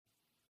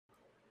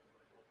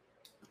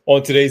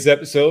On today's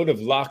episode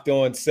of Locked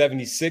On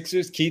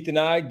 76ers, Keith and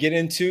I get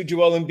into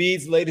Joel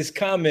Embiid's latest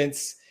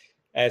comments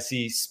as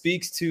he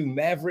speaks to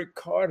Maverick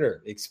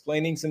Carter,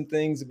 explaining some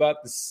things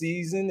about the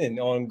season and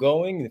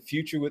ongoing, the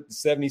future with the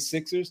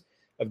 76ers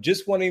of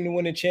just wanting to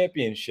win a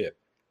championship.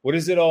 What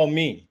does it all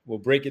mean? We'll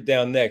break it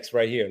down next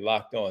right here,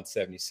 Locked On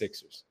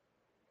 76ers.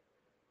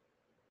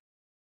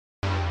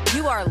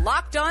 You are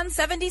Locked On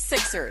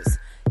 76ers,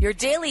 your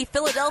daily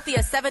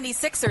Philadelphia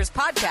 76ers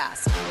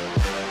podcast.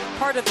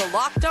 Part of the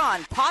Locked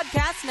On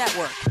Podcast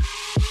Network,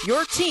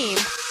 your team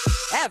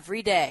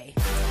every day.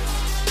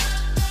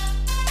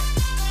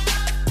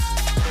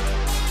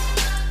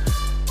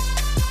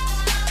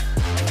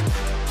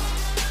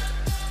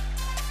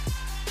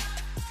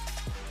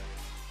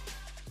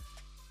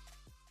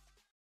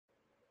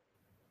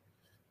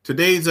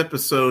 Today's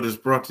episode is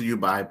brought to you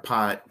by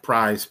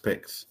Prize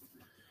Picks.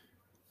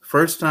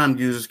 First-time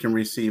users can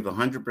receive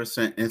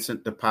 100%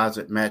 instant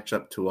deposit match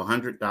up to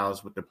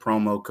 $100 with the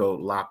promo code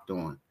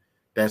LOCKEDON.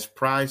 That's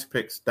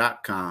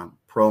prizepicks.com,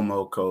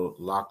 promo code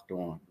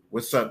LOCKEDON.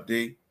 What's up,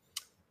 D?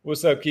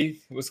 What's up,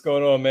 Keith? What's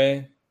going on,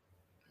 man?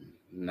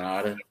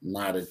 Not a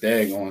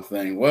daggone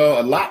thing.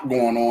 Well, a lot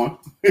going on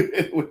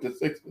with the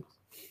Sixers.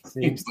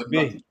 Seems to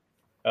be.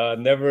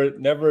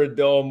 Never a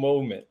dull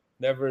moment.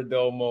 Never a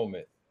dull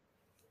moment.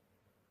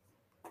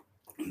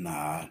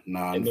 Nah.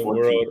 In the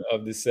world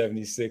of the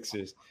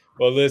 76ers.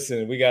 Well,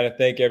 listen, we got to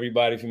thank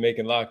everybody for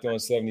making Locked On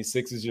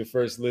 76ers your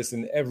first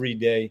listen every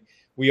day.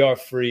 We are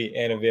free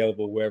and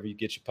available wherever you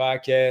get your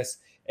podcasts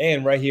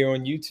and right here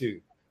on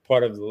YouTube,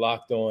 part of the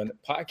Locked On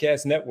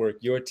Podcast Network,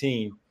 your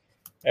team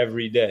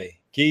every day.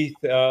 Keith,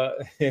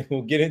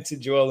 we'll get into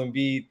Joel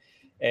Embiid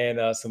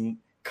and some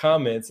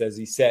comments as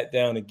he sat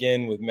down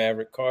again with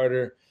Maverick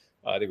Carter.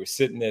 They were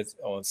sitting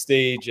on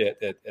stage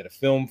at a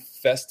film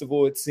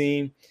festival, it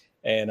seemed.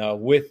 And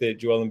with it,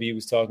 Joel Embiid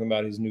was talking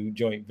about his new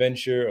joint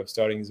venture of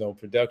starting his own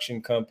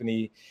production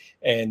company.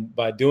 And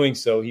by doing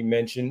so, he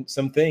mentioned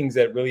some things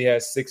that really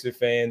has Sixer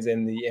fans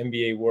and the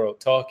NBA world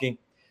talking.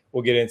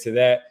 We'll get into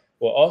that.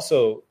 We'll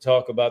also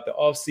talk about the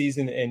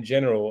offseason in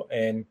general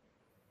and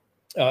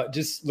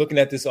just looking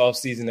at this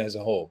offseason as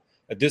a whole.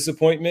 A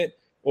disappointment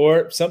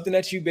or something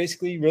that you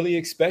basically really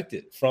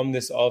expected from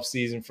this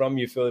offseason from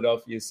your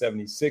Philadelphia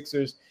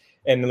 76ers.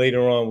 And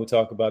later on, we'll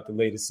talk about the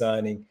latest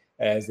signing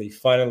as they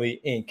finally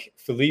ink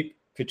Philippe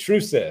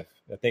Petrusev.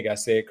 I think I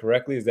say it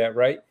correctly. Is that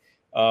right?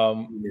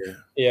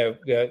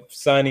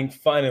 Signing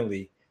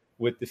finally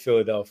with the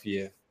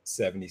Philadelphia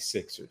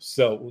 76ers.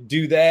 So we'll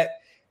do that,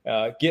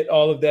 get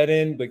all of that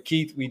in. But,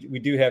 Keith, we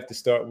do have to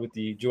start with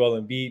the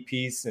Joel Embiid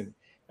piece. And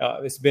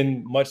it's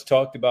been much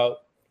talked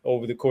about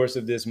over the course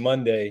of this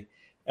Monday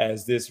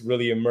as this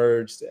really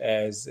emerged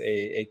as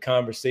a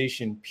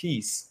conversation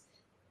piece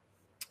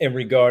in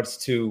regards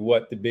to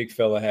what the big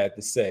fella had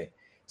to say.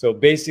 So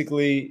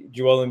basically,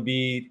 Joel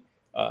Embiid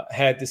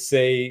had to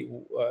say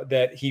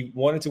that he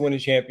wanted to win a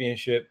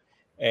championship,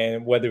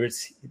 and whether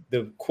it's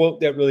the quote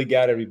that really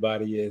got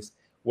everybody is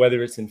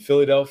whether it's in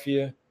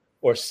Philadelphia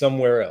or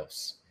somewhere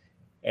else.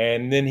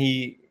 And then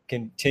he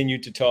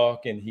continued to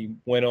talk, and he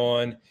went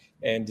on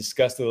and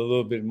discussed it a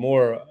little bit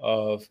more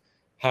of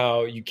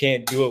how you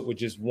can't do it with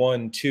just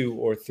one, two,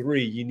 or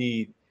three. You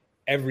need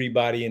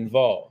everybody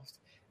involved.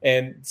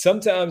 And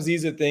sometimes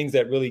these are things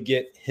that really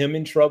get him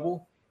in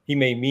trouble. He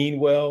may mean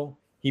well.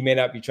 He may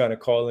not be trying to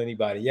call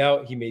anybody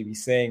out. He may be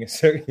saying a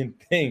certain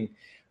thing.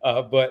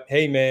 But,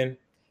 hey, man,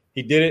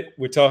 he did it.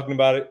 We're talking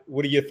about it.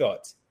 What are your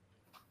thoughts?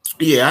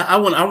 Yeah, I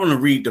want to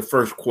read the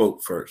first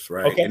quote first,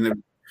 right? Okay. And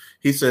then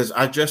he says,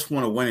 I just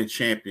want to win a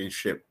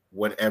championship,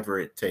 whatever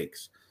it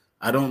takes.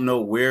 I don't know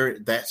where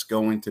that's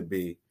going to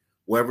be,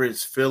 whether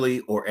it's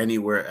Philly or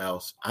anywhere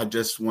else. I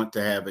just want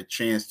to have a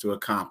chance to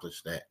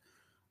accomplish that.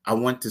 I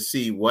want to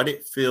see what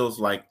it feels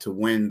like to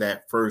win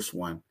that first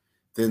one,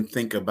 then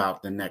think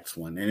about the next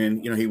one.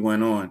 And then, he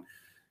went on.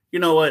 You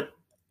know what?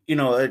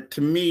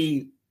 To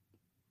me,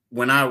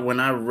 when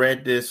I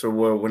read this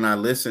or when I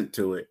listened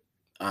to it,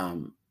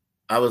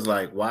 I was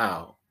like,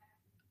 wow,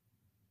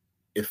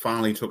 it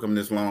finally took him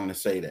this long to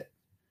say that.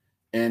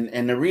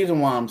 And the reason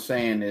why I'm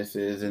saying this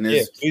is,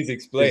 please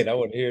explain. I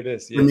want to hear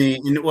this. Yeah.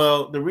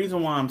 The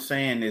reason why I'm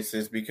saying this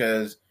is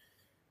because,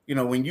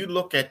 when you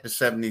look at the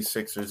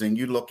 76ers and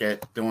you look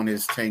at during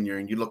his tenure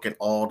and you look at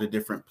all the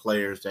different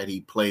players that he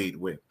played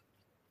with,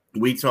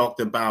 we talked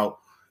about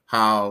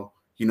how,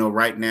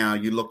 right now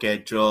you look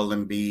at Joel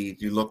Embiid,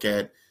 you look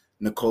at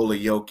Nikola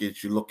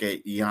Jokic, you look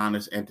at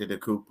Giannis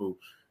Antetokounmpo.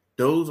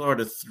 Those are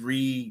the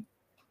three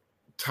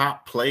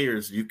top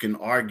players you can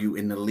argue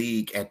in the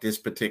league at this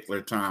particular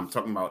time,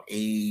 talking about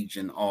age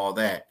and all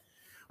that.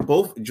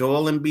 Both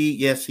Joel Embiid,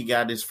 yes, he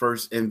got his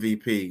first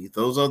MVP.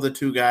 Those other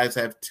two guys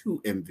have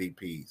 2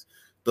 MVPs.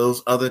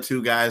 Those other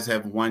two guys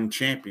have won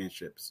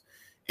championships.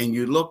 And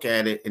you look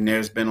at it, and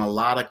there's been a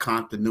lot of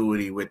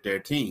continuity with their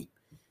team.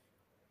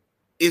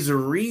 Is a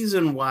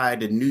reason why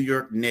the New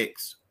York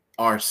Knicks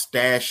are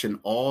stashing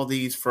all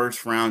these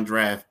first-round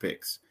draft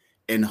picks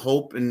and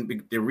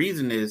hoping. The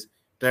reason is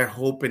they're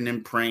hoping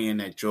and praying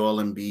that Joel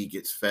Embiid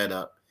gets fed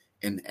up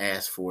and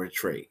asks for a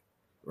trade.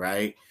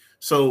 right?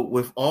 So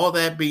with all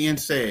that being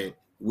said,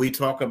 we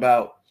talk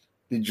about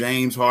the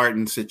James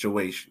Harden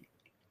situation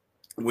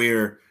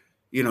where,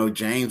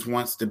 James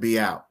wants to be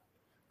out.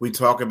 We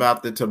talk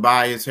about the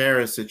Tobias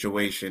Harris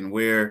situation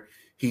where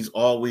he's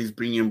always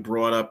being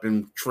brought up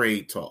in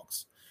trade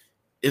talks.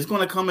 It's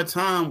going to come a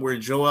time where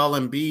Joel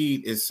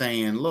Embiid is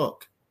saying,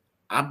 look,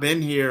 I've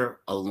been here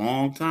a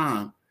long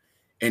time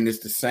and it's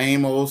the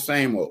same old,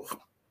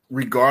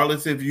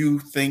 regardless if you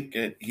think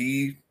that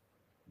he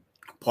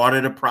part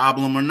of the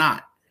problem or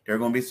not. There are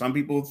going to be some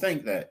people who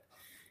think that.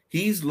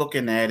 He's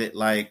looking at it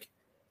like,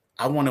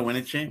 I want to win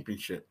a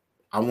championship.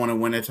 I want to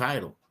win a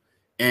title.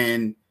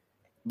 And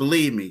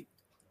believe me,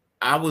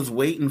 I was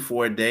waiting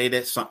for a day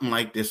that something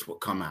like this would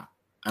come out.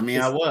 I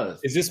mean, I was.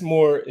 Is this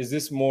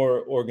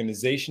more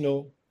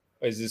organizational?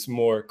 Is this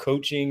more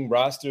coaching,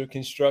 roster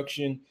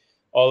construction,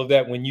 all of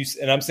that?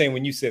 And I'm saying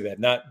when you say that,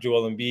 not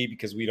Joel Embiid,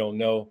 because we don't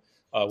know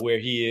where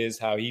he is,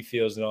 how he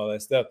feels, and all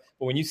that stuff.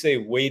 But when you say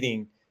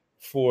waiting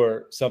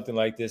for something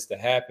like this to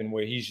happen,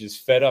 where he's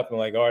just fed up and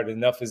like, all right,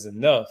 enough is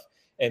enough,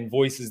 and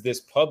voices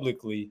this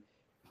publicly,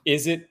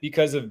 is it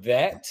because of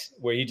that,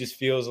 where he just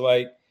feels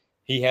like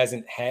he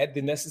hasn't had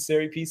the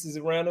necessary pieces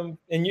around him,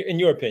 in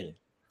your opinion?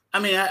 I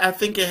mean, I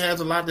think it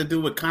has a lot to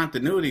do with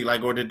continuity,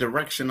 or the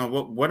direction of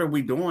what are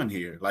we doing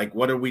here? Like,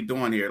 what are we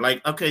doing here?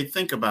 Like, okay,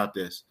 think about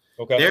this.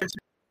 Okay.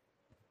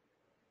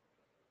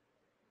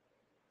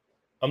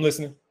 I'm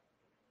listening.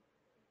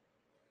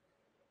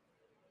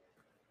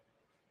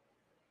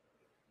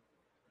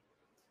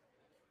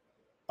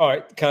 All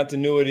right,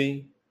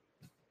 continuity,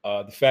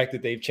 the fact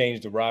that they've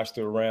changed the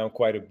roster around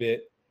quite a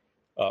bit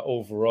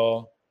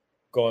overall,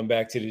 going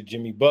back to the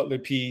Jimmy Butler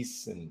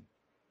piece and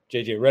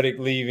JJ Redick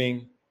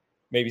leaving,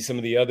 maybe some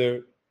of the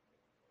other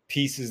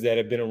pieces that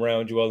have been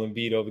around Joel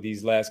Embiid over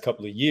these last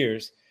couple of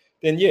years,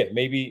 then yeah,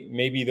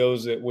 maybe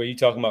those where you're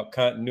talking about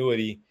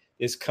continuity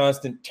is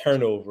constant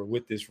turnover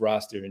with this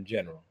roster in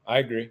general. I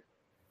agree.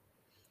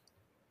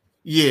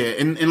 Yeah,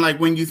 and like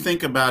when you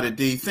think about it,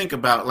 do you think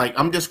about, like,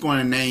 I'm just going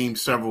to name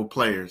several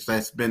players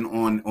that's been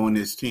on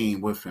this team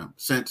with him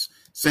since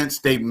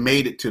they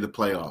made it to the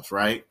playoffs,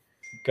 right?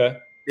 Okay.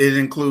 It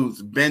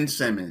includes Ben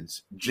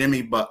Simmons,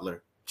 Jimmy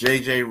Butler,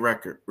 JJ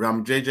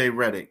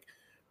Redick,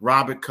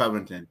 Robert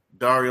Covington,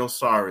 Dario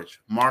Saric,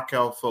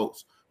 Markelle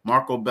Fultz,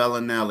 Marco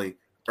Bellinelli,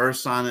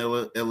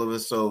 Ersan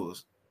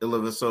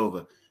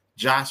Ilyasova,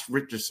 Josh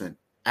Richardson,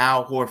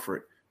 Al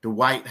Horford,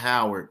 Dwight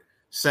Howard,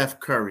 Seth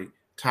Curry,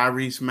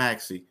 Tyrese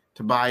Maxey,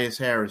 Tobias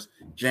Harris,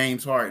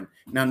 James Harden.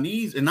 Now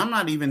these, and I'm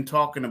not even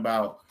talking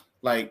about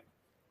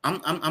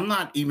I'm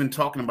not even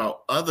talking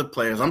about other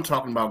players. I'm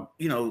talking about,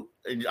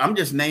 I'm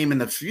just naming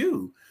a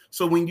few.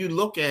 So when you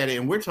look at it,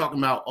 and we're talking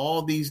about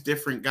all these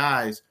different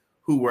guys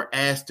who were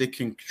asked to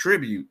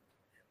contribute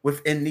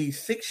within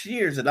these 6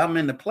 years that I'm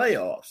in the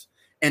playoffs,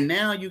 and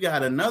now you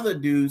got another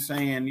dude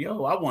saying,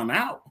 yo, I want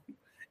out.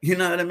 You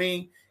know what I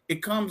mean?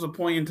 It comes a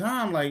point in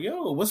time like,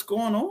 yo, what's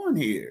going on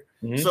here?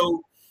 Mm-hmm.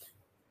 So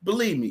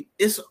believe me,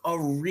 it's a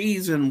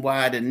reason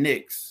why the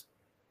Knicks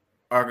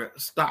are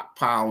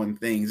stockpiling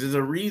things. There's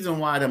a reason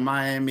why the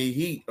Miami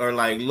Heat are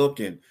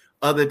looking.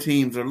 Other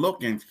teams are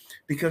looking,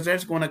 because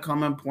there's going to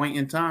come a point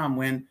in time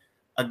when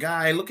a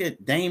guy, look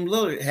at Dame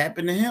Lillard,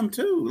 happened to him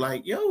too.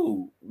 Like,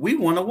 yo, we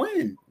want to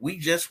win. We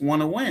just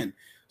want to win.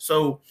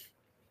 So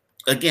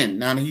again,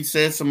 now he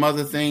said some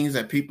other things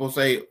that people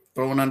say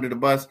thrown under the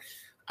bus.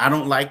 I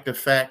don't like the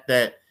fact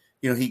that,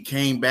 he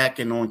came back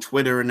and on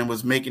Twitter and then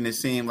was making it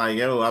seem like,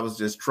 yo, I was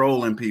just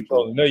trolling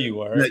people. Oh, no, you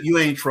weren't. No, you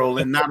ain't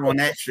trolling. Not on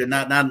that shit.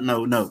 No, not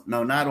on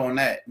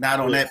that. Not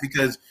on that,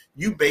 because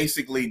you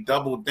basically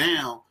doubled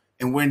down.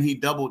 And when he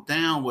doubled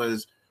down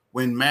was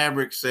when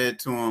Maverick said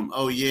to him,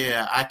 oh,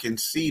 yeah, I can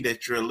see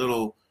that you're a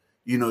little,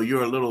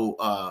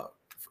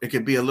 it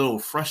could be a little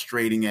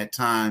frustrating at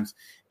times.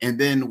 And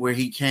then where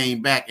he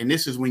came back, and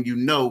this is when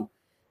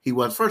he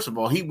was, first of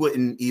all, he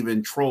wouldn't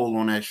even troll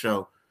on that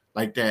show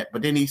like that.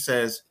 But then he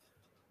says,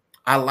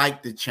 I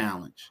like the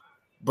challenge,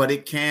 but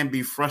it can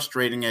be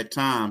frustrating at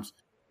times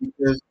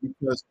because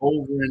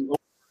over and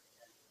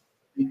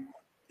over,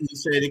 he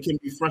said it can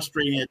be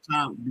frustrating at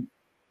times.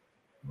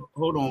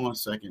 Hold on one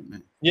second,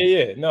 man.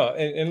 Yeah. No,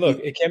 and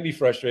look, it can be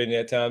frustrating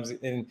at times.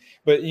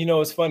 But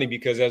it's funny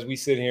because as we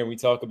sit here and we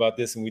talk about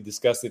this and we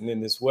discuss it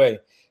in this way,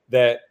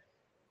 that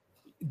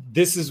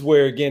this is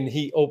where, again,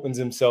 he opens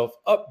himself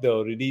up,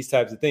 though, to these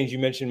types of things. You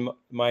mentioned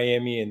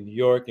Miami and New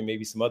York and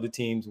maybe some other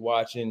teams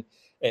watching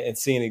and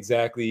seeing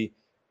exactly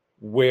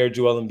where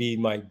Joel Embiid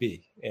might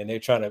be. And they're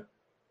trying to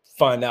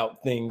find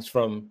out things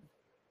from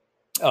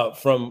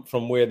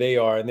where they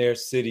are in their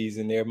cities,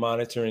 and they're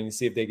monitoring to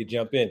see if they could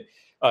jump in.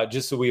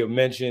 Just so we have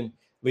mentioned,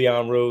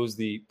 Leon Rose,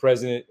 the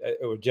president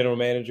or general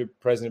manager,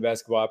 president of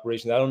basketball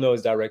operations. I don't know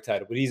his direct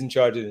title, but he's in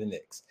charge of the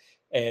Knicks.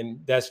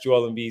 And that's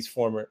Joel Embiid's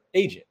former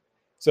agent.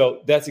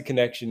 So that's a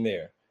connection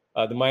there.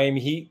 The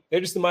Miami Heat,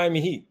 they're just the Miami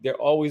Heat. They're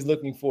always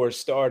looking for a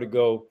star to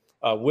go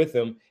with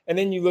them. And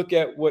then you look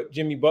at what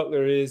Jimmy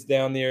Butler is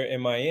down there in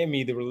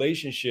Miami, the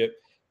relationship,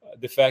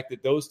 the fact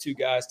that those two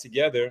guys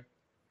together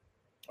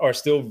are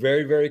still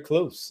very, very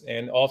close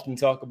and often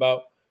talk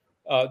about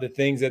the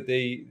things that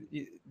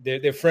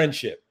their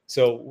friendship.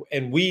 So,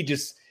 and we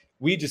just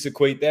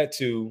equate that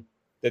to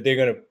that they're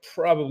going to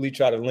probably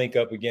try to link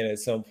up again at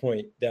some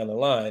point down the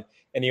line.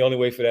 And the only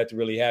way for that to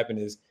really happen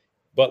is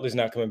Butler's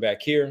not coming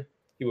back here.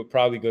 He would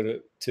probably go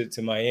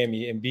to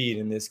Miami, Embiid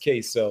in this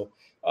case. So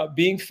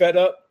being fed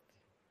up,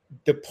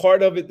 the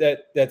part of it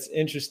that's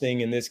interesting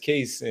in this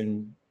case,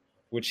 and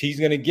which he's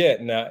going to get,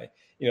 and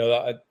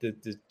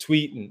the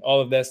tweet and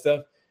all of that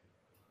stuff,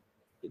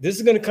 this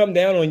is going to come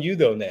down on you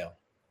though now,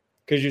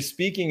 because you're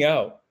speaking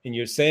out and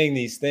you're saying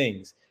these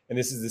things. And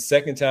this is the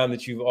second time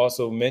that you've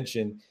also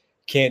mentioned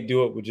can't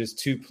do it with just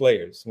two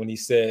players. When he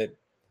said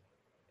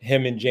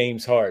him and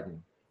James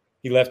Harden,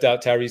 he left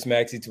out Tyrese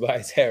Maxey,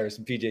 Tobias Harris,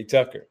 and PJ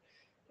Tucker,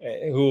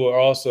 who are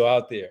also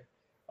out there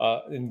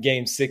in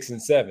games 6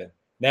 and 7.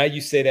 Now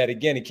you say that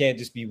again, it can't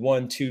just be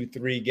 1, 2,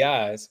 3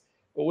 guys.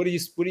 But what are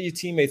your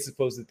teammates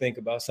supposed to think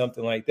about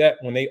something like that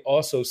when they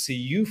also see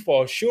you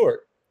fall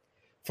short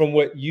from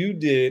what you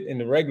did in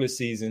the regular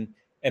season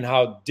and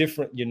how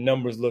different your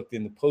numbers looked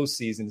in the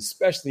postseason,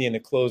 especially in the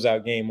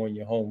closeout game on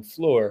your home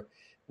floor,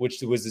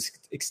 which was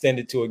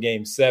extended to a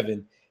game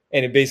 7.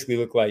 And it basically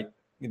looked like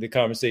the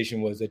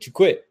conversation was that you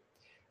quit.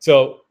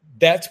 So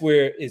that's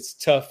where it's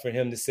tough for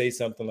him to say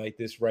something like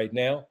this right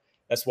now.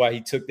 That's why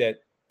he took that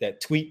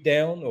tweet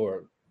down,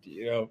 or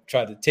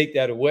tried to take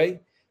that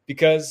away,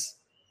 because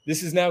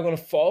this is now going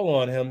to fall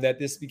on him that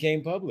this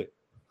became public.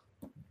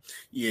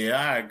 Yeah,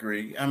 I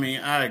agree.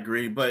 I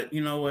agree. But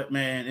you know what,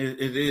 man? It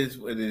is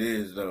what it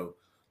is, though.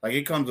 Like,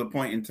 it comes a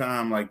point in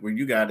time, like, where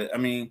you got it.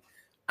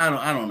 I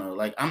don't know.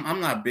 Like, I'm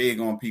not big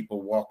on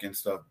people walking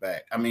stuff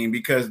back.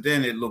 Because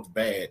then it looks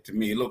bad to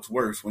me. It looks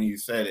worse when you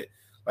said it.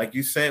 Like,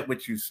 you said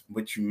what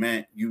you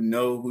meant. You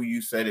know who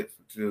you said it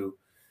to.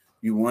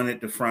 You wanted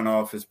the front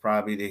office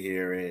probably to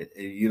hear it.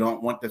 You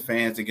don't want the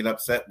fans to get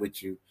upset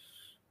with you.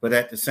 But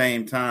at the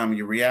same time,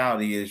 your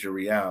reality is your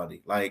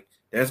reality. Like,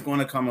 there's going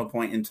to come a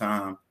point in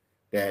time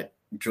that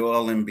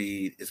Joel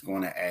Embiid is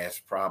going to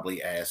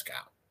probably ask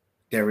out.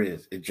 There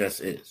is. It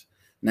just is.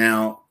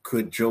 Now,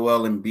 could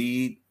Joel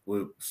Embiid,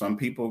 some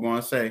people are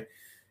going to say,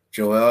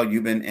 Joel,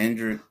 you've been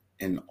injured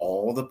in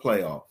all the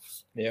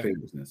playoffs. Yeah.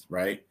 Business,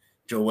 right?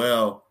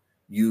 Joel,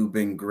 you've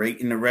been great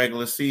in the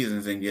regular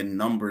seasons, and your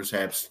numbers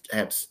have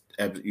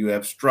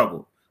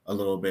struggled a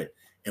little bit.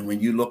 And when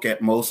you look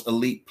at most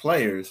elite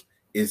players,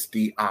 it's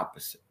the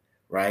opposite,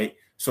 right?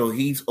 So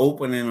he's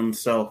opening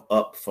himself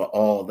up for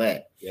all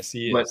that. Yes,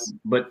 he is.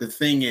 But the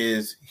thing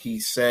is, he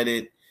said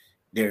it.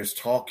 There's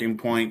talking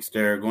points.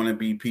 There are going to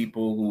be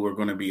people who are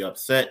going to be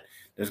upset.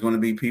 There's going to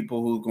be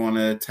people who are going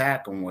to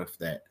attack him with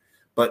that.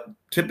 But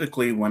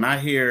typically, when I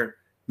hear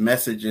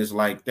messages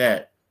like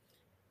that,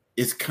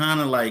 it's kind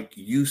of like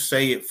you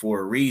say it for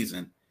a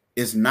reason.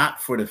 It's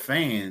not for the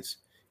fans.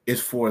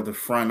 It's for the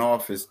front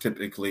office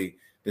typically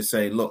to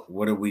say, look,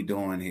 what are we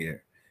doing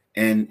here?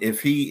 And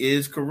if he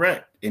is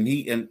correct,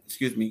 he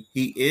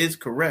is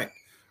correct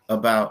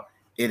about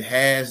it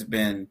has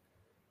been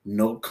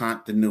no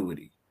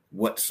continuity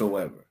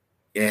whatsoever.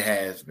 It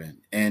has been.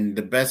 And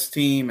the best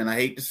team, and I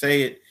hate to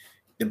say it,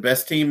 the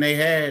best team they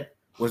had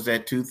was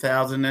that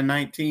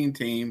 2019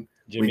 team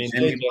with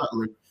Jimmy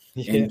Butler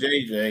and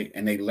JJ,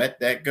 and they let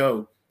that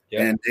go.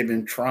 Yep. And they've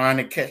been trying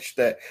to catch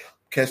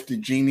the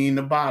genie in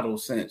the bottle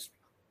since,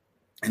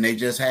 and they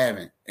just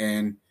haven't.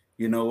 And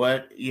you know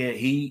what? Yeah,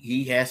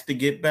 he has to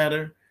get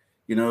better.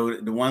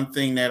 The one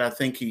thing that I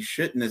think he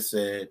shouldn't have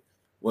said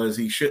was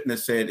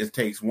it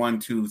takes 1,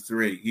 2,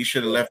 3. He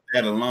should have left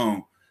that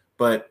alone.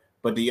 But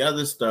the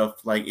other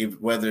stuff, like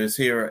whether it's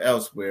here or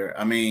elsewhere,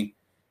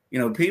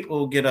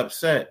 people get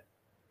upset,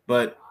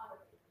 but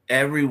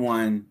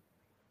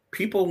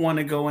people want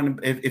to go in.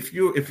 If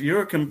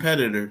you're a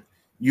competitor,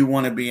 you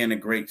want to be in a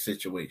great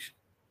situation.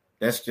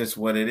 That's just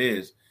what it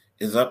is.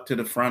 It's up to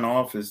the front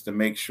office to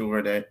make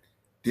sure that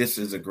this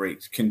is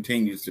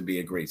continues to be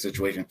a great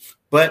situation.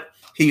 But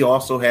he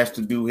also has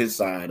to do his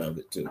side of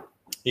it too.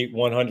 He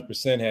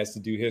 100% has to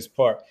do his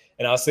part.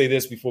 And I'll say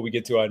this before we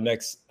get to our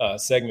next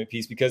segment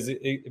piece, because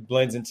it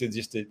blends into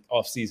just the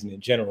offseason in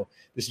general.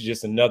 This is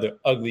just another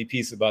ugly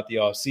piece about the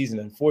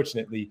offseason.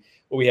 Unfortunately,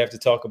 we have to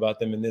talk about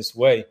them in this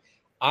way.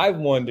 I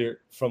wonder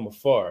from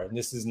afar, and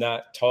this is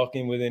not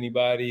talking with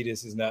anybody,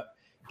 this is not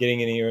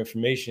getting any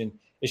information.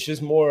 It's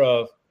just more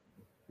of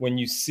when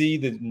you see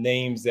the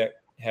names that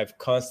have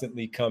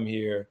constantly come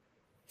here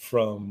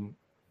from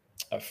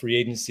free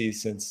agency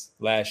since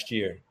last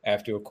year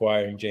after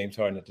acquiring James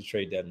Harden at the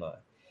trade deadline,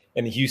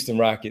 and the Houston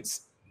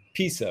Rockets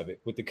piece of it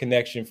with the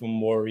connection from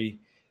Morey,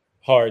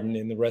 Harden,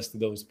 and the rest of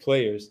those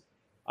players.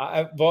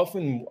 I've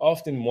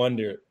often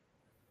wondered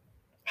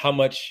how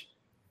much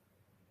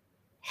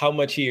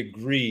he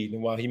agreed,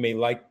 and while he may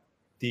like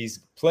these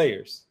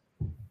players,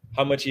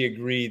 how much he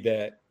agreed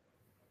that,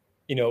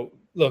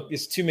 look,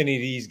 it's too many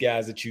of these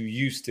guys that you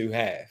used to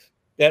have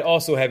that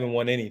also haven't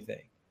won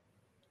anything.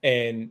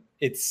 And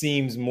it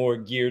seems more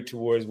geared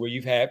towards where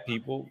you've had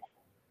people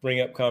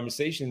bring up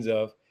conversations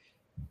of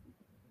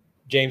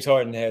James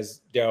Harden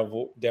has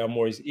Daryl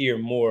Morey's ear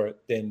more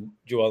than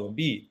Joel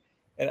Embiid.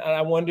 And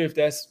I wonder if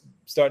that's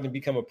starting to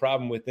become a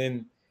problem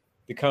within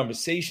the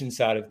conversation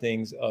side of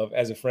things of,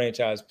 as a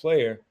franchise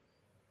player,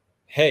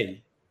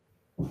 hey,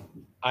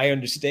 I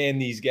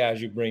understand these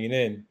guys you're bringing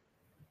in,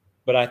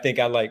 but I think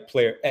I like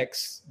player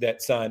X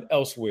that signed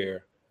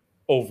elsewhere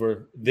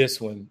over this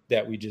one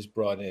that we just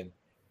brought in,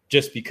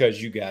 just because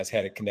you guys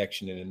had a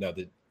connection in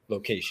another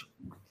location.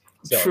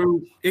 So,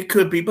 true, it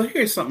could be, but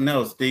here's something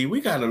else, D. We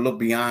got to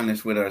be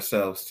honest with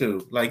ourselves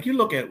too. Like, you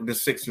look at the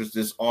Sixers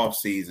this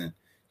offseason,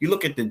 you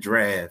look at the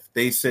draft.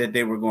 They said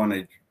they were going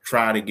to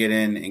try to get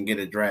in and get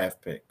a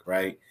draft pick,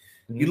 right?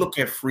 You look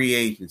at free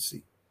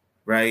agency,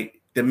 right?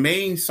 The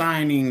main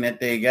signing that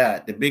they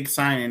got, the big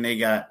signing they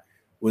got,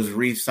 was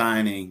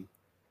re-signing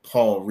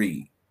Paul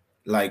Reed,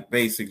 like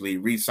basically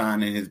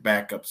re-signing his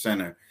backup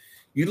center.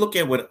 You look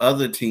at what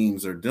other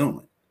teams are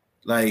doing,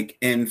 like,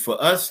 and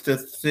for us to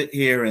sit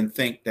here and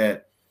think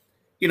that,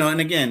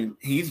 and again,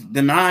 he's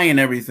denying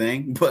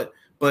everything, but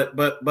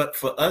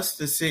for us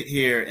to sit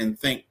here and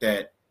think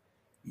that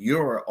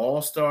you're an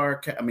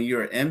all-star,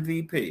 you're an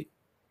MVP,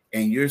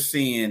 and you're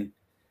seeing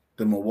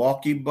the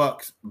Milwaukee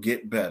Bucks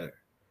get better.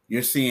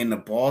 You're seeing the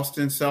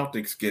Boston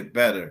Celtics get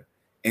better.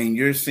 And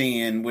you're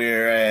seeing,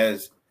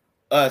 whereas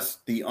us,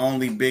 the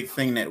only big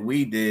thing that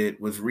we did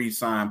was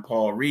re-sign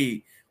Paul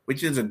Reed,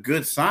 which is a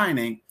good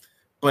signing,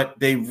 but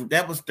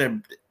that's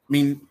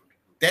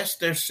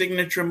their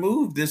signature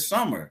move this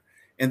summer.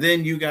 And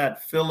then you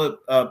got Philip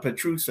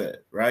Petrusev,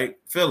 right?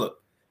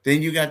 Philip.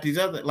 Then you got these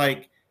other,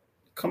 like,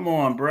 come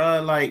on,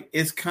 bro. Like,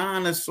 it's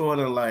kind of sort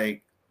of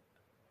like,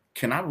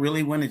 can I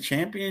really win a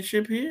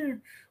championship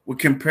here? We're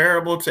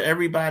comparable to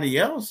everybody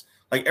else.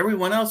 Like,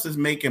 everyone else is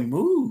making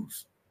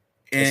moves.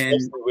 And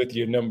especially with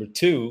your number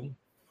two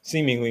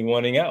seemingly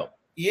wanting out.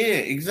 Yeah,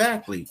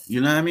 exactly. You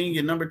know what I mean?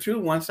 Your number two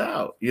wants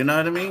out. You know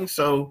what I mean?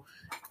 So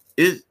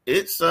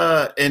it's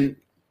and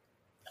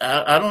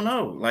I don't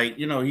know. Like,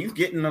 he's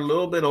getting a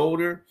little bit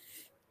older.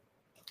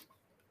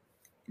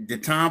 The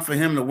time for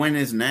him to win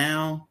is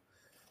now.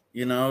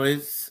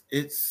 It's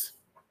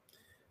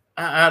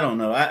I don't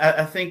know.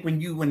 I think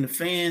when the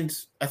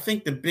fans, I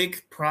think the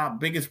biggest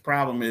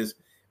problem is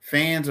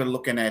fans are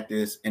looking at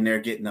this and they're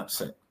getting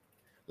upset.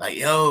 Like,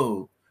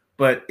 yo,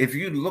 but if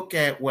you look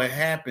at what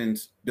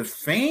happens, the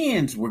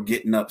fans were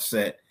getting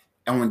upset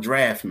on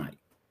draft night.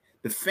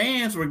 The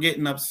fans were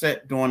getting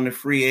upset during the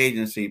free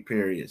agency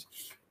periods.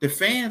 The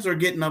fans are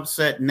getting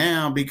upset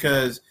now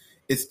because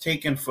it's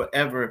taken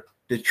forever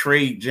to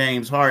trade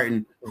James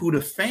Harden, who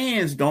the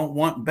fans don't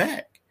want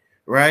back,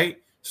 right?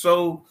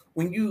 So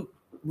when you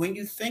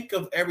think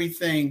of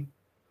everything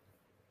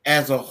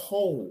as a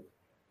whole,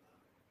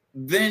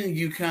 then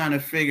you kind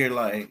of figure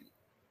like,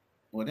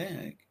 well,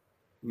 dang,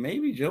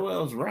 maybe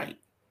Joel's right.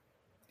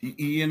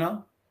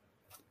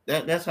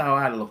 That's how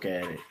I look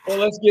at it. Well,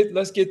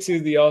 let's get to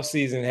the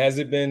offseason. Has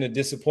it been a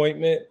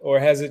disappointment or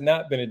has it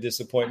not been a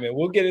disappointment?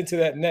 We'll get into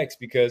that next,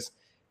 because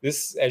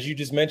this, as you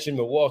just mentioned,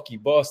 Milwaukee,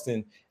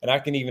 Boston, and I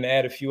can even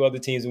add a few other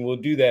teams, and we'll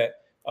do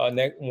that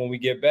when we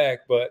get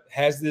back. But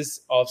has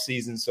this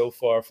offseason so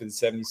far for the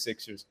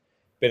 76ers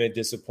been a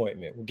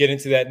disappointment? We'll get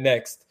into that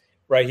next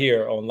right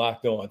here on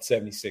Locked On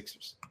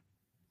 76ers.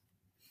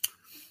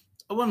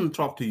 I want to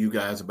talk to you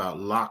guys about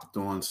Locked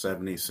On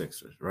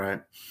 76ers, right?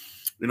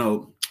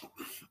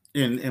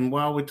 And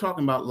while we're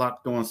talking about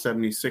Locked On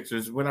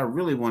 76ers, what I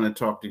really want to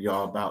talk to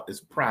y'all about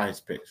is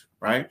Prize Picks,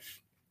 right?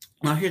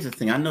 Now, here's the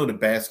thing. I know the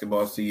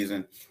basketball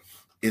season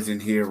isn't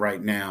here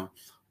right now,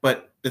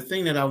 but the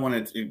thing that I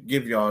wanted to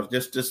give y'all is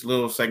just this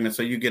little segment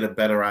so you get a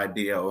better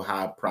idea of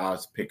how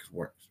Prize Picks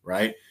works,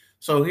 right?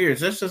 So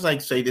let's just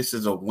like say this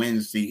is a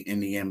Wednesday in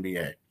the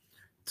NBA.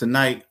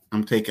 Tonight,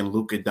 I'm taking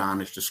Luka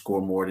Doncic to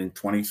score more than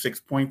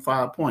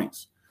 26.5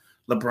 points.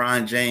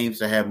 LeBron James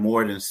to have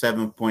more than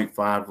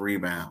 7.5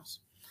 rebounds.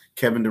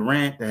 Kevin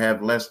Durant to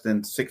have less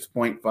than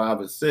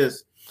 6.5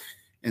 assists.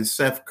 And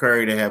Steph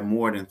Curry to have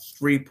more than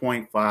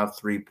 3.5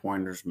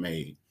 three-pointers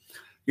made.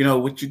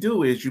 What you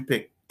do is you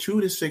pick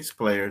 2 to 6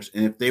 players,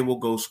 and if they will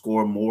go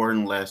score more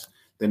and less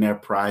than their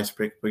Prize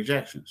Pick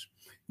projections,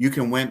 you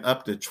can win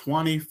up to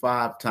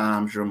 25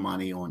 times your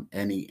money on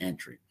any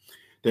entry.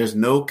 There's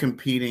no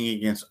competing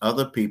against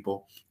other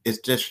people. It's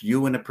just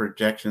you and the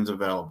projections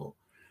available.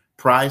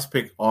 Prize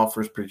Pick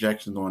offers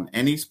projections on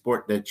any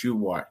sport that you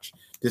watch.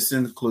 This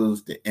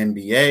includes the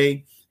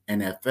NBA,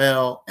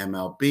 NFL,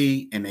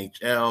 MLB,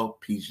 NHL,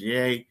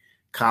 PGA,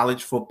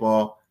 college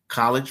football,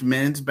 college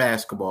men's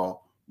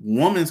basketball,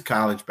 women's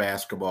college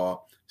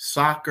basketball,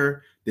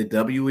 soccer, the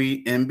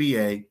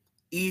WNBA,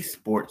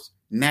 esports,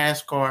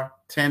 NASCAR,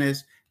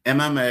 tennis,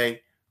 MMA,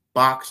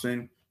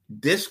 boxing,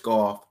 disc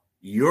golf,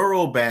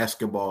 Euro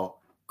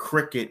basketball,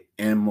 cricket,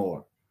 and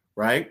more,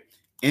 right?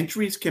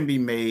 Entries can be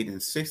made in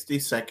 60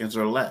 seconds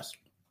or less.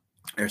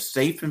 They're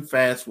safe and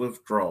fast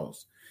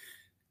withdrawals.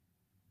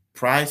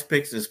 Prize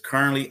Picks is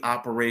currently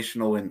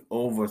operational in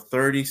over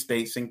 30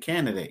 states and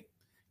Canada.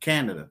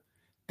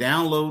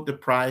 Download the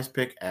Prize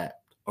Pick app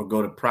or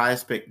go to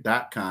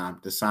prizepick.com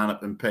to sign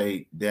up and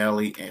pay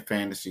daily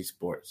fantasy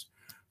sports.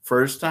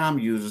 First-time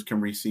users can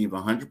receive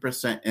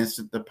 100%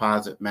 instant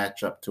deposit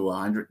match up to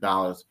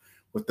 $100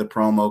 with the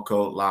promo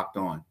code Locked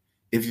On.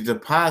 If you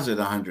deposit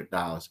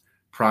 $100,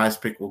 Prize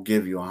Pick will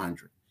give you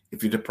 100.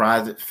 If you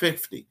deposit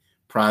 50,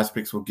 Prize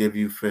Picks will give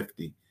you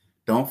 50.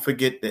 Don't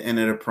forget to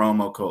enter the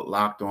promo code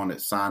Locked On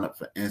at sign up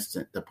for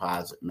instant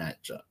deposit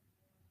matchup.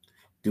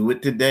 Do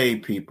it today,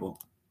 people.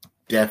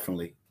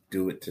 Definitely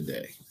do it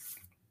today.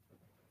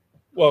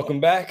 Welcome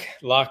back.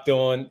 Locked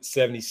On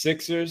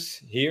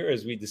 76ers here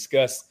as we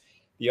discuss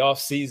the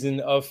offseason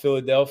of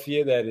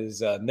Philadelphia that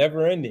is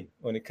never ending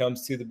when it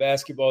comes to the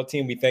basketball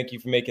team. We thank you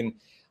for making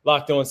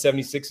Locked On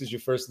 76ers your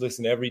first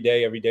listen every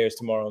day. Every day is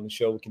tomorrow on the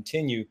show. We'll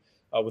continue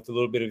with a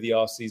little bit of the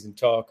offseason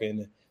talk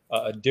in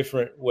a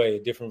different way,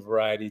 a different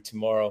variety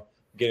tomorrow.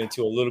 We'll get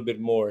into a little bit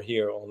more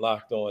here on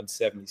Locked On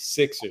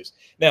 76ers.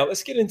 Now,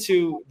 let's get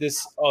into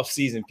this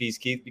offseason piece,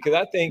 Keith, because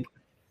I think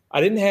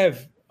I didn't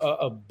have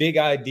a big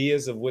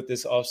ideas of what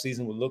this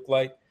offseason would look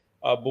like.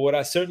 But what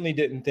I certainly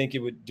didn't think it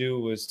would do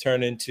was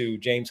turn into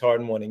James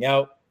Harden wanting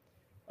out,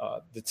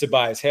 the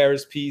Tobias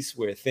Harris piece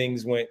where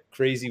things went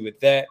crazy with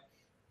that,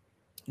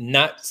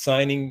 not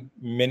signing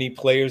many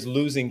players,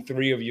 losing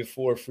 3 of your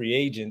 4 free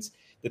agents,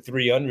 the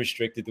 3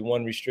 unrestricted, the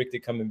 1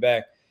 restricted coming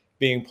back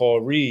being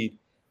Paul Reed.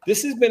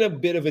 This has been a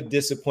bit of a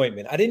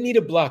disappointment. I didn't need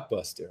a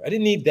blockbuster. I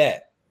didn't need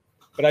that.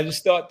 But I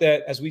just thought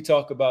that as we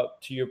talk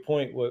about, to your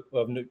point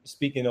of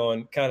speaking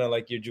on kind of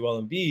like your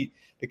Joel Embiid,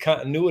 the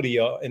continuity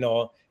and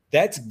all,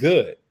 that's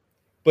good.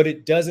 But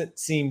it doesn't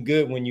seem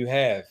good when you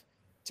have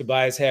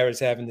Tobias Harris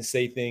having to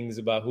say things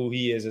about who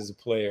he is as a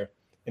player,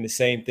 and the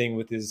same thing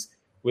with his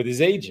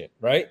agent,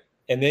 right?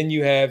 And then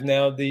you have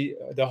now the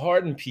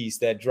Harden piece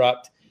that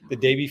dropped the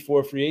day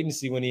before free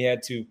agency when he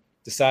had to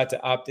decide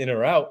to opt in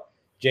or out,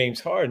 James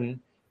Harden,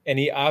 and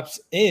he opts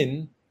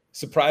in,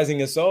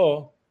 surprising us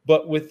all,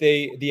 but with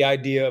the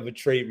idea of a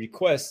trade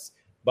request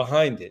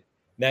behind it.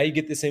 Now you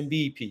get this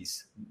Embiid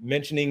piece,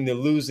 mentioning the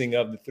losing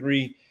of the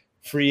 3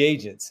 free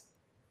agents.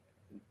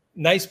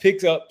 Nice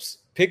pickups,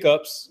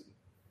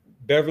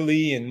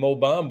 Beverly and Mo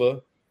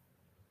Bamba,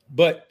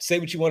 but say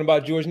what you want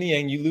about George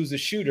Niang, you lose a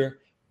shooter.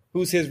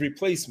 Who's his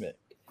replacement?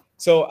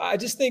 So I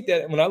just think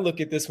that when I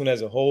look at this one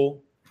as a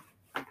whole,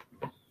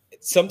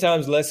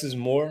 sometimes less is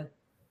more,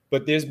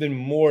 but there's been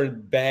more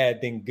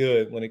bad than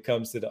good when it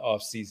comes to the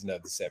offseason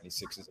of the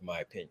 76ers, in my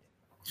opinion.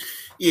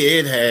 Yeah,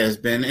 it has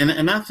been.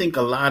 And I think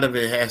a lot of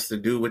it has to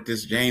do with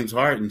this James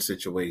Harden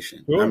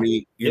situation. Sure. I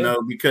mean, you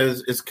know,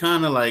 because it's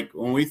kind of like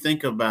when we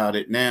think about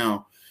it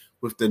now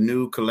with the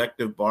new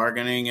collective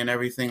bargaining and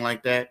everything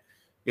like that,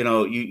 you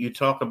know, you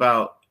talk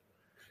about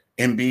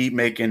Embiid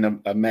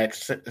making a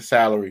max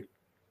salary,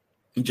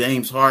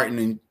 James Harden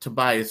and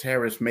Tobias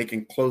Harris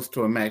making close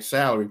to a max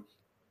salary.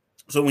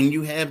 So when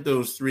you have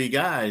those 3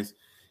 guys,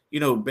 you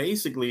know,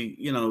 basically,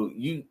 you know,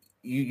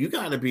 you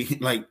got to be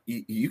like,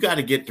 you got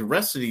to get the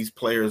rest of these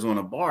players on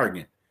a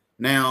bargain.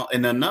 Now,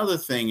 and another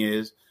thing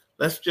is,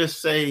 let's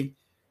just say,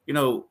 you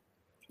know,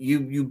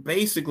 you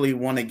basically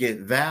want to get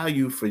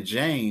value for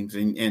James,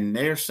 and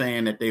they're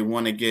saying that they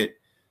want to get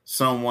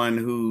someone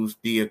who's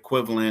the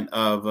equivalent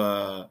of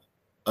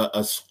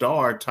a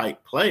star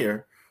type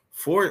player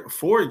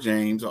for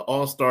James, an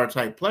all-star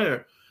type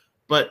player.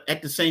 But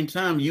at the same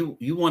time, you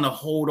want to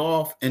hold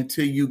off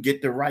until you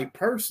get the right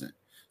person.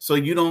 So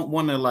you don't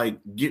want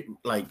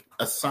to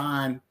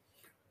assign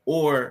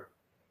or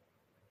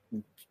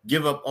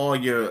give up all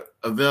your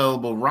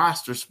available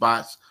roster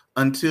spots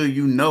until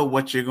you know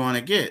what you're going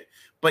to get.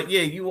 But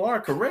yeah, you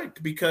are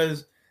correct,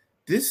 because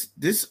this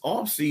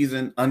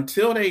offseason,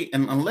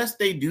 unless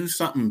they do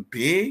something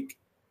big,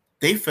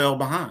 they fell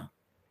behind.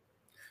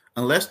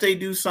 Unless they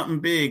do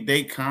something big,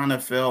 they kind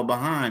of fell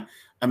behind.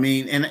 I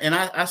mean, and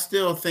I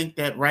still think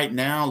that right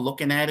now,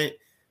 looking at it,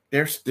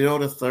 they're still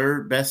the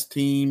 3rd best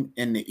team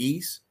in the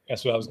East.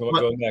 That's what I was going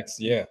to go next.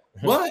 Yeah.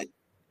 But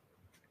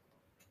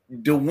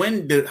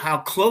how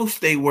close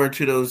they were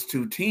to those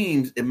 2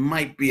 teams, it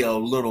might be a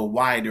little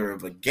wider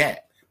of a gap.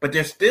 But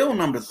they're still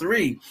number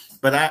 3.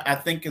 But I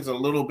think it's a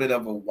little bit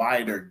of a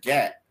wider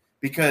gap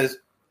because,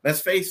 let's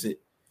face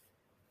it,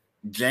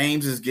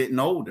 James is getting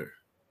older.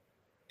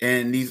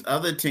 And these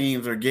other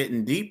teams are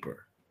getting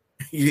deeper.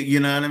 You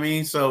know what I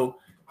mean? So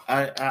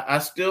I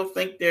still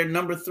think they're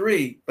number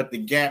 3, but the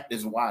gap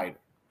is wider.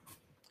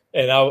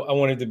 And I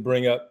wanted to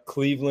bring up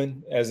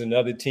Cleveland as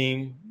another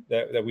team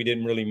that we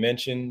didn't really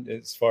mention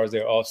as far as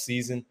their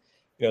offseason.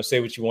 You know, say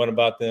what you want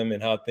about them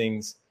and how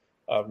things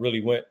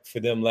really went for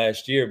them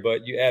last year.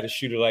 But you add a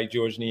shooter like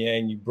George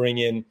Niang, you bring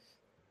in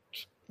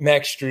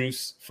Max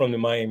Strus from the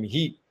Miami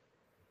Heat,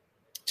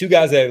 2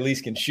 guys that at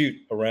least can shoot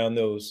around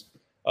those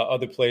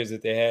other players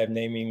that they have,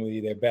 namely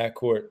their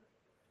backcourt,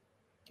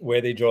 where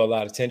they draw a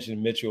lot of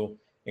attention, Mitchell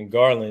and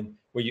Garland,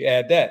 where you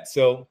add that.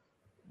 So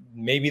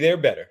maybe they're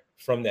better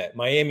from that.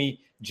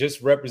 Miami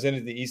just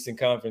represented the Eastern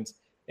Conference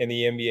in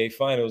the NBA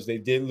Finals. They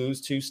did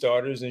lose 2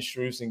 starters in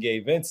Strus and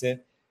Gabe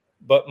Vincent,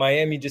 but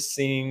Miami just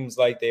seems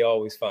like they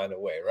always find a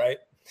way, right?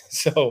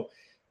 So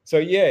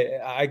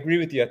yeah, I agree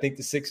with you. I think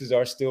the Sixers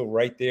are still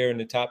right there in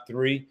the top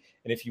 3.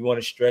 And if you want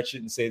to stretch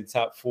it and say the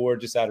top 4,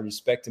 just out of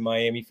respect to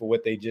Miami for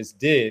what they just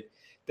did,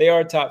 they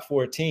are a top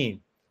 4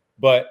 team,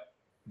 but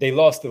they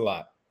lost a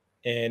lot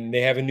and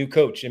they have a new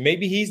coach. And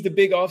maybe he's the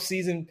big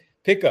offseason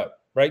pickup,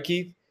 right,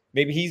 Keith?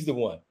 maybe he's the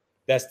one.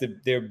 That's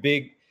their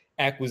big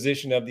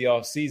acquisition of the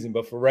offseason.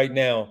 But for right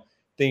now,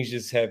 things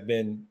just have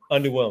been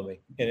underwhelming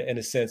in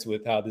a sense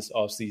with how this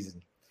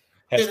offseason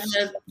has.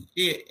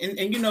 Yeah,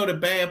 and the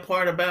bad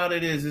part about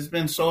it is it's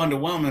been so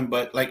underwhelming,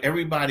 but like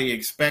everybody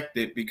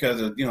expected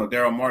because of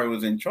Daryl Morey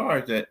was in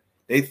charge that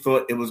they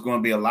thought it was going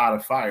to be a lot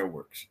of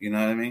fireworks. You know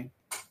what I mean?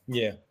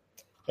 Yeah.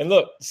 And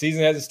look, the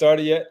season hasn't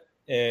started yet,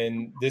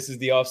 and this is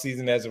the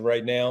offseason as of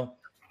right now.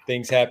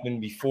 Things happen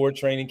before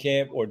training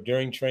camp or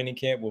during training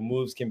camp where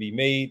moves can be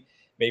made.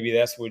 Maybe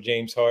that's where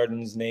James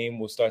Harden's name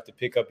will start to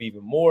pick up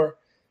even more.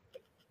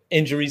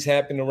 Injuries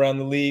happen around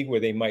the league where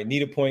they might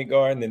need a point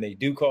guard, and then they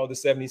do call the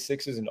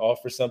 76ers and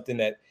offer something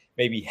that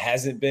maybe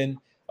hasn't been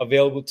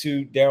available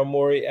to Daryl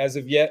Morey as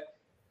of yet.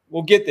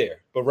 We'll get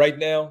there. But right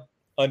now,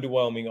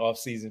 underwhelming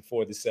offseason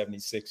for the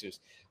 76ers.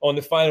 On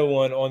the final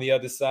one, on the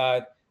other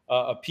side,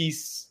 a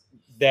piece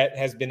that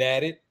has been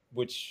added,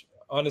 which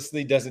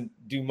honestly doesn't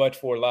do much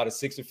for a lot of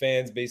Sixer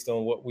fans based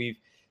on what we've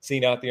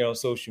seen out there on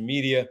social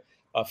media.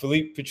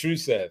 Philippe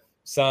Petrusev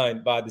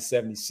signed by the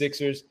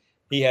 76ers.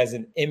 He has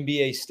a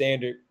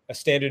standard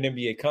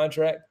NBA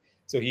contract,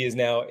 so he is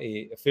now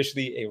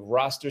officially a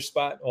roster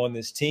spot on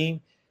this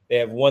team. They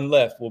have one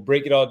left. We'll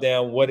break it all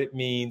down, what it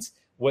means,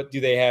 what do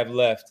they have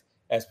left,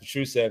 as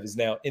Petrusev is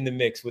now in the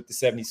mix with the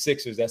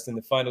 76ers. That's in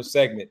the final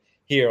segment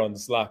here on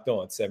this Locked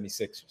On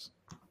 76ers.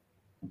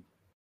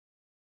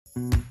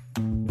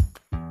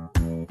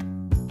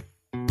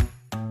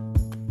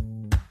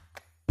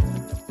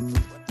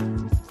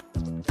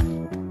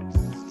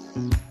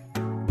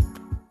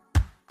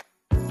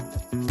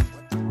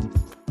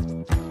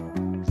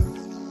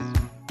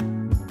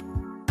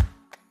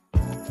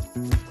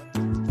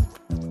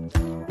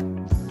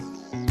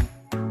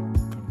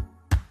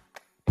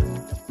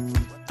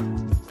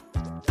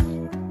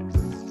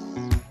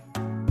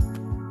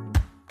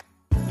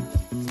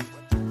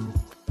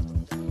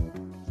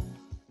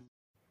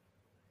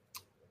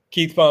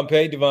 Keith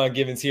Pompey, Devon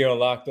Givens here on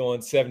Locked On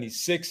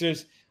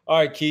 76ers. All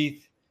right,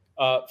 Keith.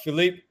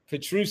 Philippe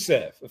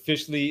Petrusev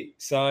officially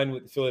signed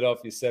with the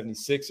Philadelphia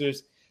 76ers.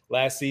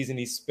 Last season,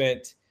 he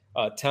spent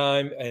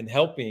time and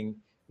helping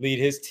lead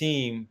his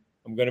team.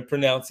 I'm going to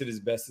pronounce it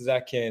as best as I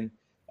can.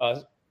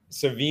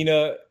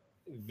 Crvena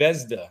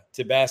Zvezda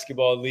to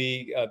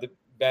the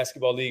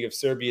Basketball League of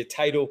Serbia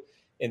title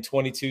in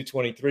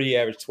 22-23.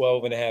 Averaged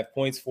 12.5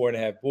 points,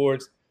 4.5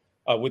 boards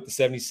with the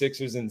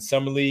 76ers in the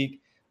Summer League.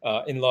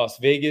 In Las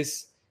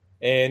Vegas,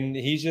 and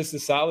he's just a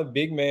solid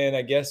big man,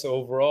 I guess,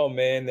 overall,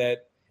 man,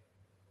 that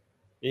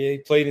he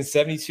played in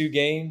 72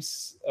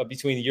 games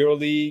between the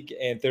EuroLeague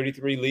and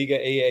 33 Liga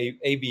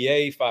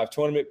ABA, 5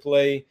 tournament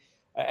play,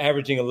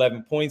 averaging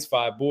 11 points,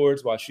 5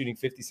 boards, while shooting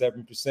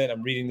 57%.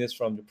 I'm reading this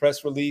from the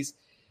press release.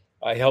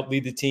 He helped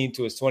lead the team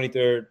to his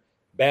 23rd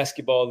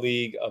Basketball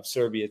League of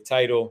Serbia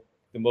title,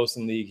 the most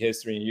in league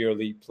history in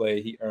EuroLeague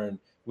play. He earned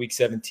Week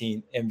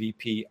 17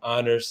 MVP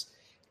honors.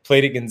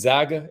 Played at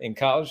Gonzaga in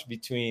college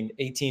between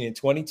 18 and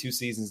 20, 2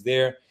 seasons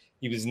there.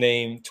 He was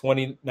named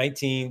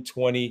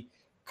 2019-20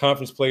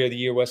 Conference Player of the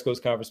Year, West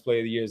Coast Conference Player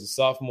of the Year as a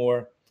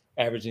sophomore,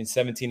 averaging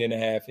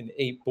 17.5 and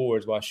 8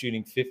 boards while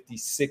shooting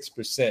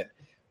 56%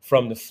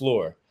 from the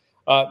floor.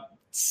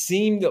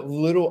 Seemed a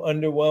little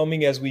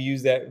underwhelming as we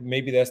use that.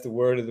 Maybe that's the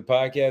word of the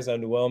podcast,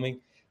 underwhelming.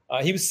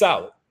 He was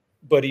solid,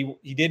 but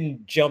he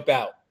didn't jump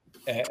out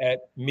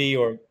at me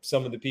or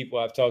some of the people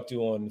I've talked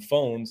to on the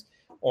phones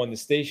on the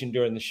station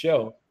during the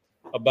show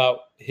about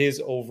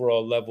his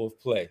overall level of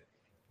play.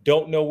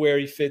 Don't know where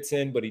he fits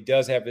in, but he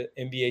does have an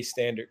NBA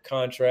standard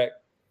contract.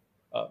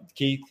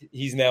 Keith,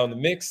 he's now in the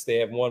mix. They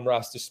have one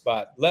roster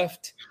spot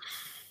left.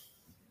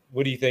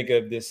 What do you think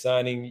of this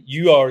signing?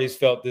 You always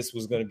felt this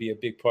was going to be a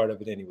big part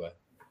of it anyway.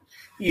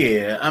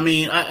 Yeah, I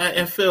mean,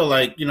 I feel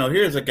like,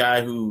 here's a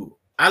guy who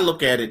I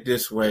look at it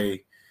this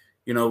way.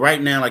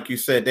 Right now, like you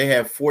said, they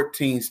have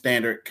 14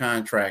 standard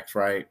contracts,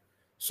 right?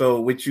 So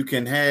what you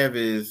can have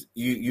is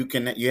you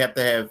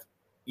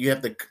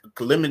have to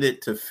limit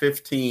it to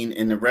 15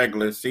 in the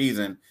regular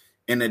season,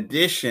 in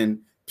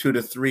addition to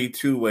the 3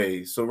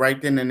 two-ways. So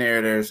right then and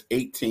there's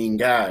 18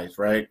 guys,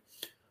 right?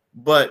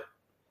 But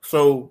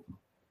so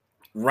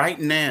right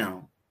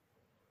now,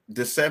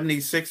 the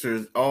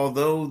 76ers,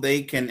 although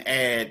they can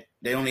add,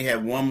 they only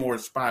have one more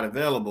spot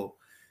available.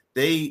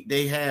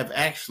 They have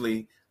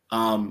actually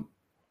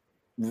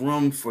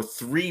room for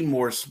 3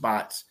 more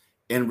spots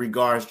in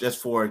regards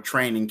just for a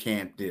training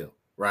camp deal,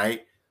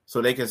 right?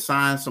 So they can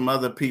sign some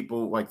other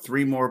people, like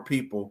 3 more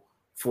people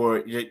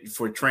for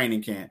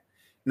training camp.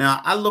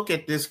 Now, I look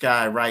at this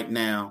guy right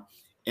now,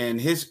 and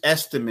his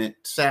estimate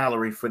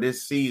salary for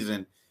this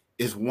season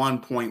is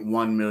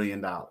 $1.1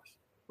 million,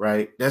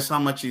 right? That's how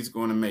much he's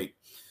going to make.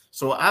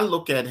 So I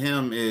look at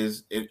him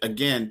as,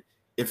 again,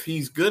 if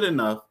he's good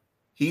enough,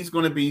 he's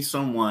going to be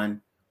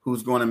someone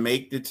who's going to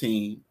make the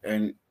team,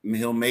 and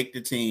he'll make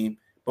the team.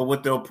 But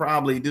what they'll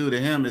probably do to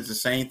him is the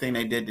same thing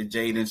they did to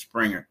Jaden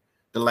Springer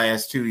the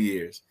last 2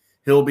 years.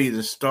 He'll be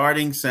the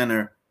starting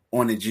center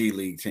on the G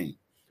League team.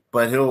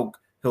 But he'll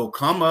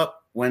come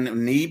up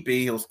when need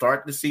be. He'll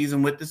start the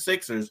season with the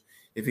Sixers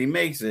if he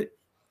makes it.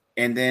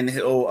 and then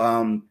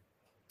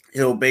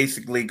he'll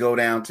basically go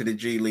down to the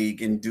G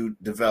League and do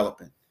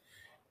development.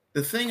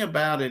 The thing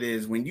about it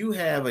is when you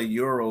have a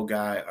Euro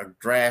guy, a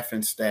draft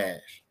and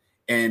stash,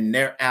 and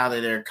they're out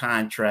of their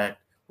contract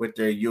with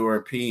their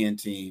European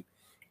team,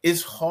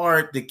 it's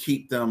hard to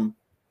keep them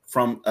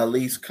from at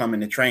least coming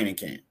to training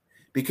camp,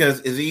 because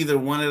it's either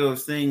one of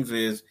those things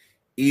is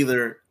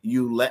either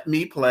you let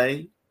me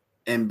play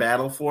and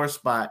battle for a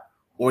spot,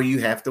 or you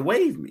have to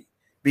waive me,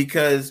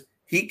 because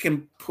he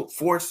can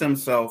force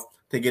himself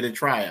to get a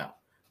tryout.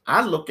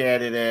 I look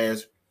at it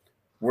as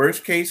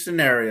worst case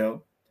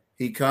scenario.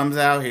 He comes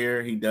out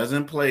here, he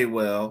doesn't play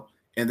well,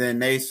 and then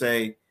they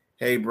say,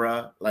 "Hey,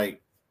 bruh,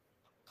 like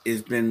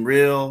it's been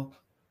real.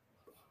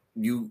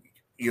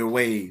 You're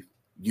waived.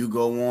 You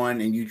go on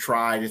and you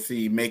try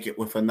to make it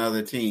with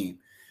another team."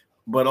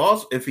 But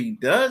also, if he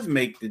does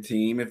make the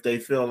team, if they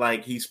feel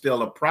like he's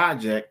still a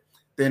project,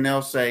 then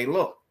they'll say,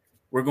 "Look,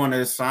 we're going to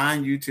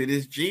assign you to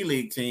this G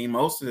League team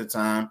most of the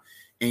time,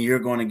 and you're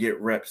going to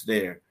get reps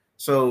there."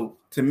 So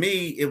to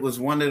me, it was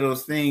one of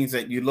those things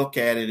that you look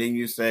at it and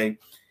you say,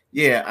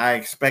 yeah, I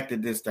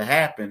expected this to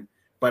happen,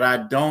 but I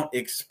don't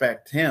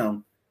expect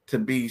him to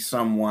be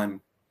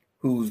someone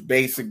who's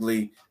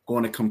basically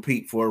going to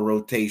compete for a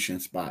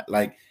rotation spot.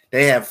 Like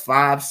they have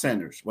 5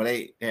 centers. Well,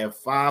 they have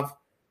 5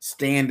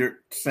 standard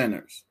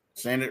centers,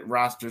 standard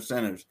roster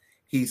centers.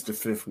 He's the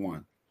 5th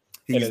one.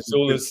 And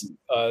Azuolas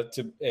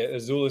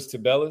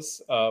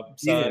Tubelis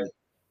signed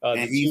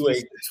and he's the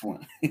 6th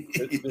one.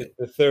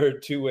 the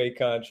third 2-way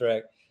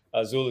contract.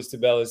 Azuolas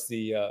Tubelis,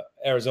 the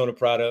Arizona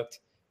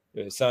product,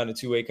 signed a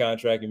 2-way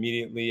contract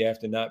immediately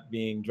after not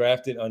being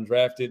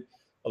undrafted,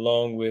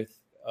 along with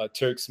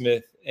Turk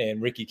Smith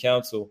and Ricky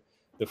Council,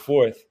 the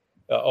 4th.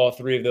 All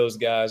 3 of those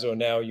guys are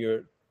now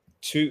your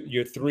 3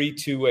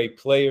 2-way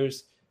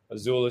players.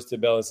 Azuolas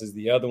Tubelis is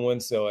the other one.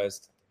 So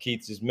as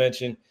Keith just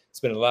mentioned,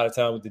 spent a lot of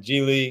time with the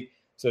G League.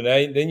 So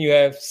then you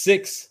have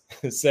 6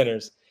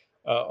 centers,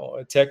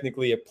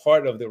 technically a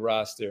part of the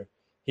roster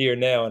here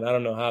now. And I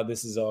don't know how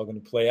this is all going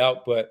to play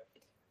out, but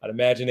I'd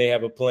imagine they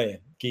have a plan,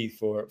 Keith,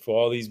 for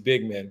all these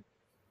big men,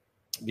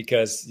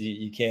 because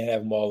you can't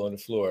have them all on the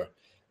floor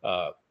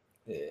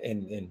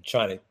and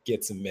trying to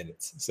get some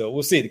minutes. So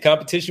we'll see. The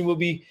competition will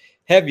be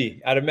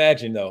heavy, I'd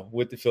imagine, though,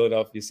 with the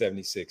Philadelphia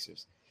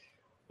 76ers.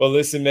 Well,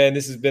 listen, man,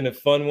 this has been a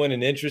fun one,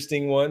 an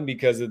interesting one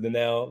because of the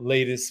now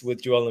latest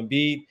with Joel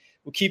Embiid.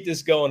 We'll keep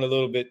this going a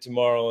little bit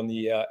tomorrow on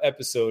the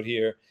episode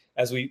here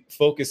as we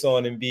focus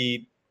on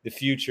Embiid, the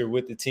future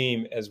with the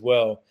team as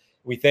well.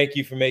 We thank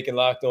you for making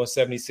Locked On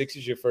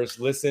 76ers your first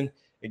listen.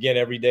 Again,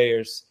 every day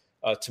is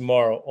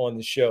tomorrow on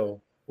the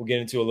show. We'll get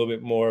into a little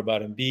bit more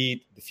about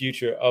Embiid, the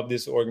future of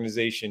this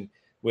organization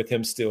with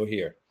him still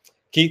here.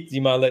 Keith, do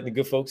you mind letting the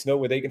good folks know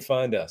where they can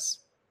find us?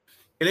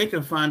 They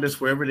can find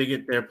us wherever they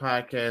get their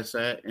podcasts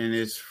at, and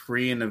it's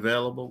free and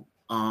available.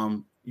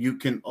 You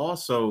can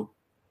also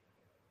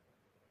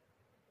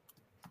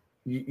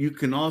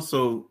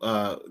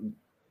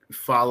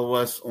follow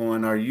us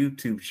on our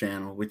YouTube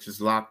channel, which is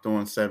Locked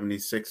On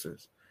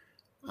 76ers.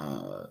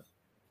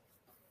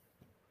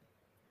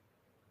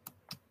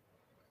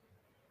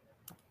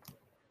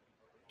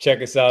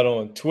 Check us out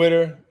on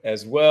Twitter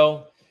as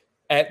well,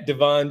 at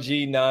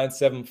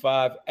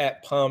DevonG975,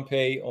 at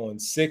Pompey on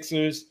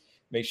Sixers.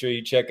 Make sure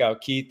you check out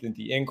Keith at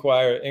the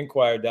Inquirer,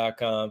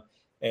 inquirer.com,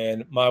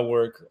 and my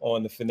work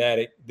on the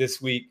Fanatic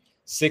this week,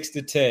 6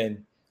 to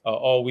 10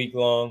 all week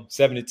long,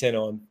 7 to 10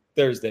 on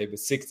Thursday, but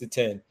 6 to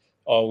 10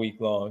 all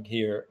week long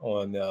here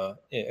on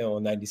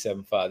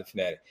 97.5 The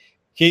Fanatic.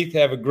 Keith,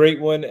 have a great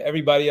one.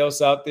 Everybody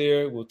else out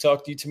there, we'll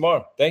talk to you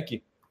tomorrow. Thank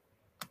you.